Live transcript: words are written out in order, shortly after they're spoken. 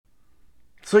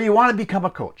So you want to become a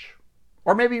coach,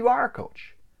 or maybe you are a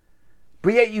coach,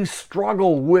 but yet you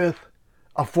struggle with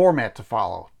a format to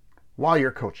follow while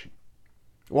you're coaching.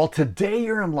 Well, today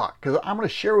you're in luck, because I'm going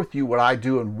to share with you what I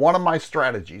do in one of my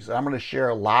strategies. I'm going to share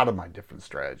a lot of my different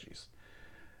strategies.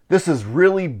 This has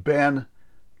really been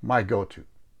my go-to.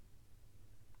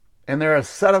 And there are a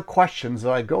set of questions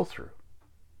that I go through.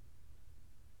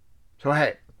 So,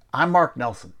 hey, I'm Mark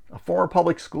Nelson, a former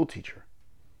public school teacher.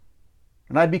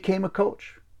 And I became a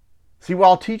coach. See,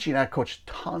 while teaching, I coached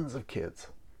tons of kids.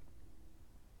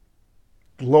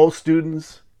 Low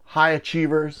students, high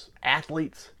achievers,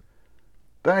 athletes.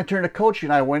 Then I turned to coaching.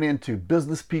 I went into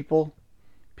business people.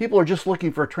 People are just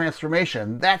looking for a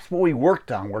transformation. That's what we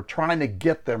worked on. We're trying to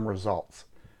get them results.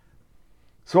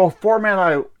 So a format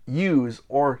I use,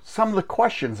 or some of the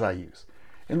questions I use,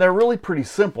 and they're really pretty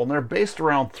simple, and they're based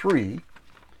around 3.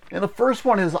 And the first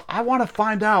one is, I want to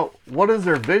find out what is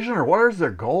their vision or what is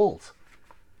their goals.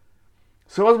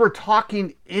 So as we're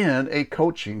talking in a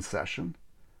coaching session,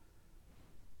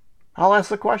 I'll ask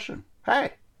the question,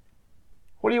 hey,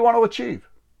 what do you want to achieve?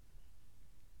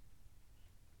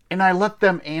 And I let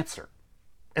them answer.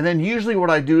 And then usually what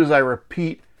I do is I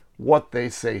repeat what they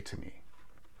say to me.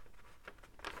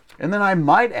 And then I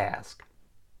might ask,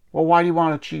 well, why do you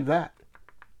want to achieve that?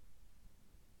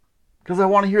 Because I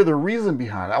want to hear the reason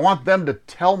behind it. I want them to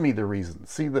tell me the reason.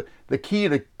 See, the key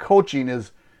to coaching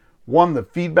is, 1, the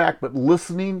feedback, but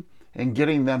listening and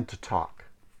getting them to talk.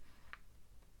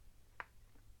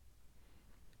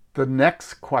 The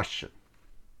next question,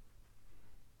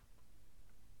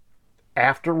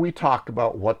 after we talk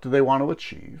about what do they want to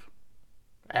achieve,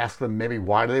 ask them maybe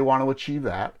why do they want to achieve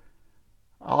that,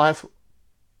 I'll ask,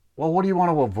 well, what do you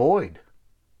want to avoid?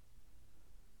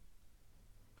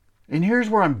 And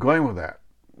here's where I'm going with that.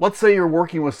 Let's say you're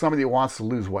working with somebody that wants to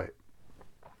lose weight.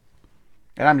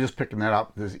 And I'm just picking that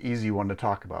up, this easy one to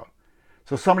talk about.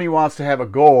 So somebody wants to have a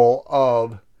goal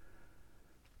of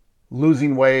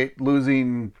losing weight,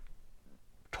 losing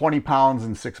 20 pounds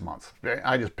in 6 months.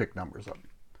 I just pick numbers up.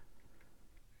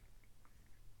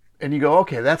 And you go,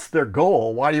 okay, that's their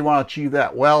goal. Why do you want to achieve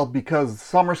that? Well, because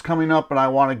summer's coming up and I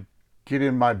want to get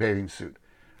in my bathing suit.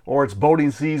 Or it's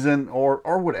boating season, or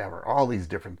whatever. All these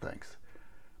different things.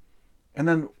 And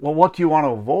then, well, what do you want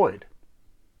to avoid?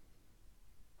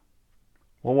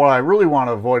 Well, what I really want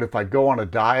to avoid, if I go on a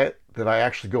diet, that I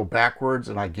actually go backwards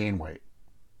and I gain weight.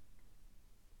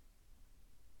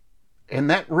 And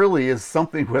that really is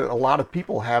something that a lot of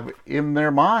people have in their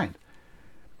mind.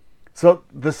 So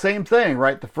the same thing,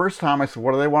 right? The first time I said,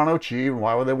 what do they want to achieve? And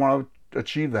why would they want to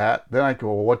achieve that? Then I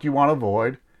go, well, what do you want to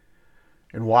avoid?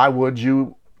 And why would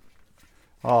you?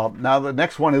 Now the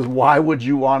next one is, why would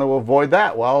you want to avoid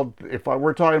that? Well, if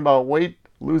we're talking about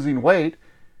losing weight,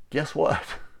 guess what?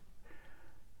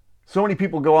 So many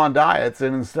people go on diets,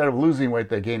 and instead of losing weight,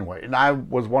 they gain weight. And I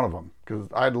was one of them, because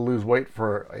I had to lose weight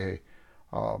for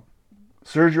a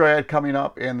surgery I had coming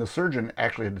up, and the surgeon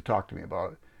actually had to talk to me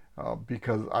about it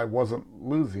because I wasn't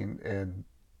losing, and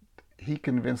he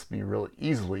convinced me really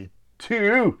easily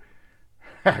to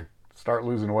start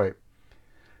losing weight.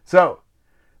 So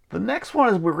the next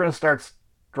one is, we're going to start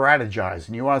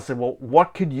strategizing. You want to say, well,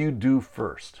 what could you do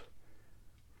first?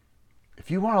 If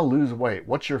you want to lose weight,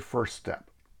 what's your first step?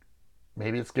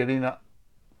 Maybe it's getting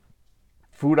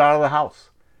food out of the house.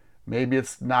 Maybe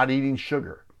it's not eating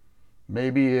sugar.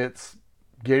 Maybe it's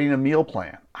getting a meal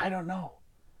plan. I don't know.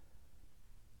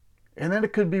 And then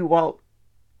it could be, well,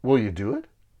 will you do it?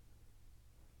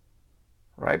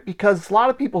 Right? Because a lot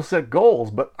of people set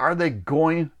goals, but are they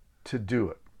going to do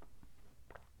it?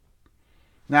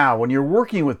 Now, when you're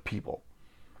working with people,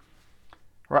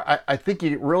 right, I think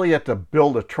you really have to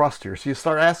build a trust here. So you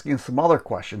start asking some other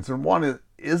questions. And one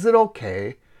is it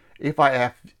okay if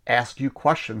I ask you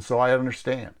questions so I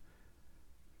understand?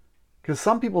 Because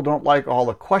some people don't like all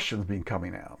the questions being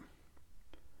coming at them.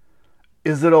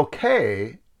 Is it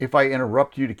okay if I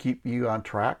interrupt you to keep you on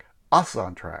track, us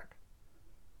on track?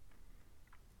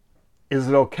 Is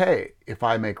it okay if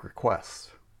I make requests?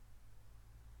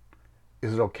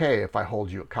 Is it okay if I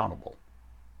hold you accountable?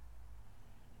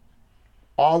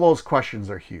 All those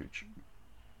questions are huge.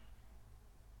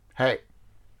 Hey,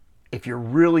 if you're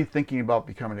really thinking about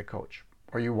becoming a coach,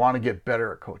 or you want to get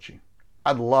better at coaching,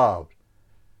 I'd love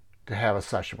to have a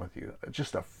session with you.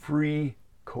 Just a free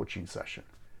coaching session.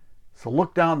 So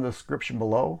look down in the description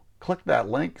below, click that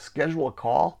link, schedule a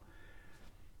call,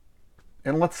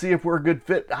 and let's see if we're a good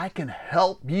fit. I can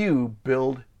help you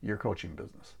build your coaching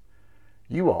business.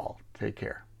 You all take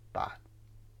care. Bye.